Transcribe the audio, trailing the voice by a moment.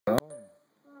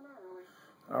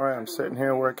Alright, I'm sitting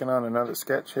here working on another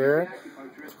sketch here.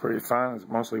 It's pretty fun. It's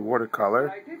mostly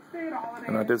watercolor.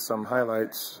 And I did some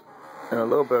highlights and a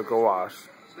little bit of gouache.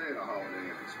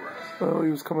 Oh,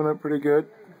 he was coming up pretty good.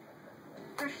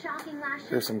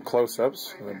 Here's some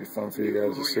close-ups. That'll be fun for you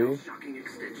guys to see.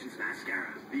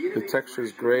 The texture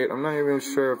is great. I'm not even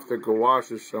sure if the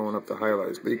gouache is showing up the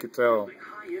highlights, but you can tell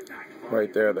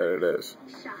right there that it is.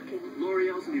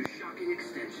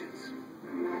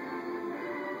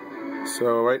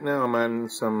 So right now I'm adding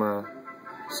some of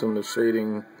the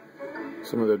shading,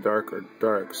 some of the darker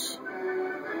darks,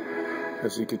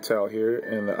 as you can tell here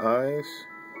in the eyes.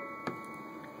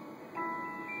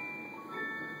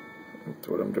 That's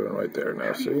what I'm doing right there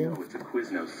now, see?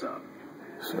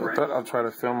 So I thought I'll try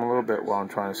to film a little bit while I'm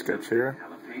trying to sketch here.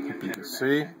 If you can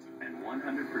see.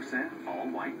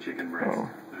 Oh.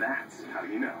 That's how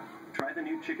you know. Try the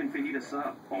new chicken fajita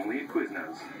sub, only at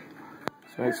Quiznos.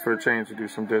 So it's for a change to do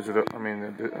some digital,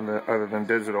 other than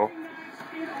digital.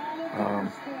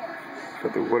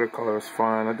 But the watercolor is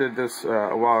fun. I did this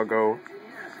a while ago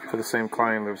for the same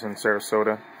client who lives in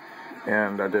Sarasota.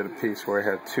 And I did a piece where I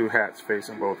had two hats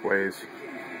facing both ways.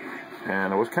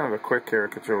 And it was kind of a quick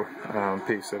caricature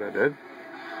piece that I did.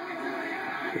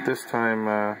 But this time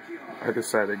I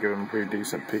decided to give him a pretty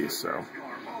decent piece, so.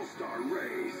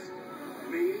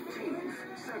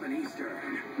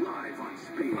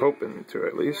 I'm hoping to,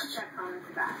 at least.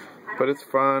 But it's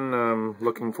fun.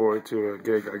 Looking forward to a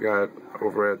gig I got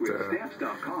over at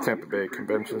Tampa Bay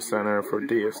Convention Center for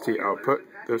DST Output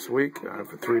this week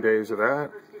for 3 days of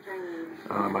that.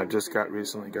 I just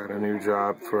recently got a new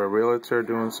job for a realtor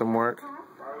doing some work.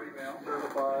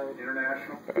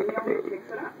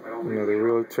 Another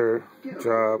realtor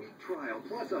job.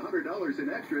 Plus $100 in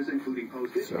extras, including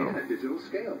postage and a digital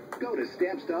scale. Go to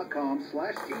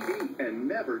stamps.com/TV and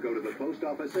never go to the post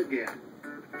office again.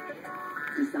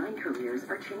 Design careers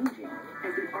are changing,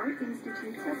 and the Art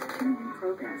Institute has 2 new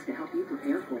programs to help you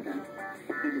prepare for them.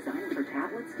 In Designing for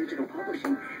Tablets Digital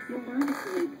Publishing, you'll learn to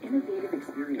create innovative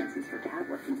experiences for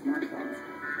tablets and smartphones.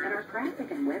 And our Graphic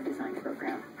and Web Design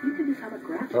program, you can become a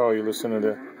graphic. Oh, you listening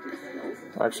to?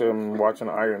 Actually, I'm watching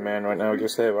Iron Man right now. I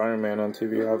guess they have Iron Man on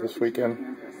TV all this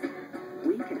weekend.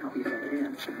 We can help you fill it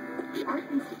in. The Art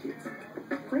Institute.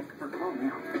 Click or call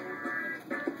now.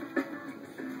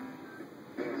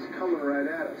 Coming right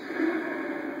at us.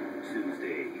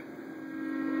 Tuesday.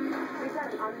 We've got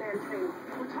an unmanned thing.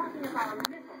 We're talking about a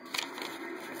missile.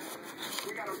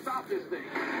 We gotta stop this thing.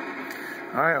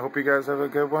 Alright, I hope you guys have a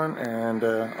good one, and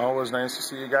always nice to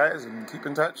see you guys, and keep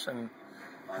in touch, and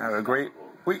have a great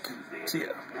week. See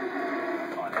ya.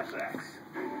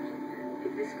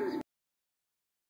 If this goes